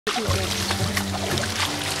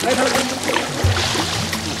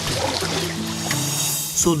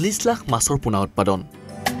$40 লাখ মাছৰ পোনা উৎপাদন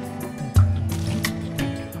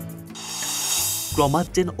ক্ৰমাৎ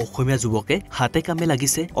যেন অসমীয়া যুৱকে হাতে কামে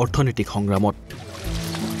লাগিছে অৰ্থনৈতিক সংগ্ৰামত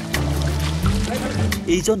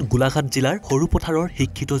এইজন গোলাঘাট জিলাৰ সৰুপথাৰৰ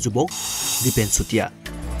শিক্ষিত যুৱক দীপেন চুটিয়া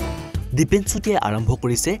দীপেন চুটিয়াই আৰম্ভ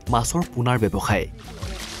কৰিছে মাছৰ পোনাৰ ব্যৱসায়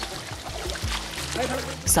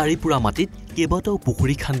চাৰিপুৰা মাটিত কেইবাটাও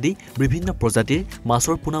পুখুৰী খান্দি বিভিন্ন প্ৰজাতিৰ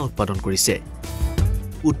মাছৰ পোনা উৎপাদন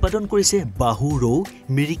কৰিছে বাহু ৰৌ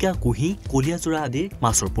মিৰিকা কুহি কলিয়াজোৰা আদিৰ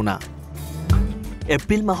মাছৰ পোনা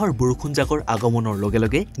এপ্ৰিল মাহৰ বৰষুণ জাকৰ আগমনৰ লগে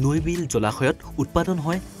লগে নৈ বিল জলাশয়ত উৎপাদন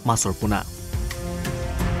হয় মাছৰ পোনা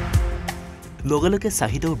লগে লগে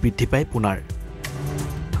চাহিদাও বৃদ্ধি পায় পোনাৰ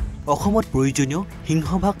অসমত প্ৰয়োজনীয়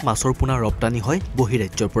সিংহভাগ মাছৰ পোনা ৰপ্তানি হয়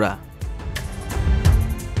বহিৰাজ্যৰ পৰা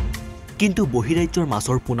কিন্তু বহিৰাজ্যৰ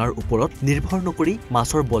মাছৰ পোনাৰ ওপৰত নিৰ্ভৰ নকৰি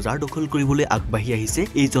মাছৰ বজাৰ দখল কৰিবলৈ আগবাঢ়ি আহিছে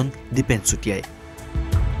এইজন দীপেন চুটিয়াই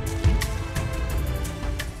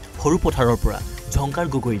সৰুপথাৰৰ পৰা ঝংকাৰ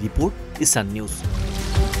গগৈ ৰিপোৰ্ট ইশান নিউজ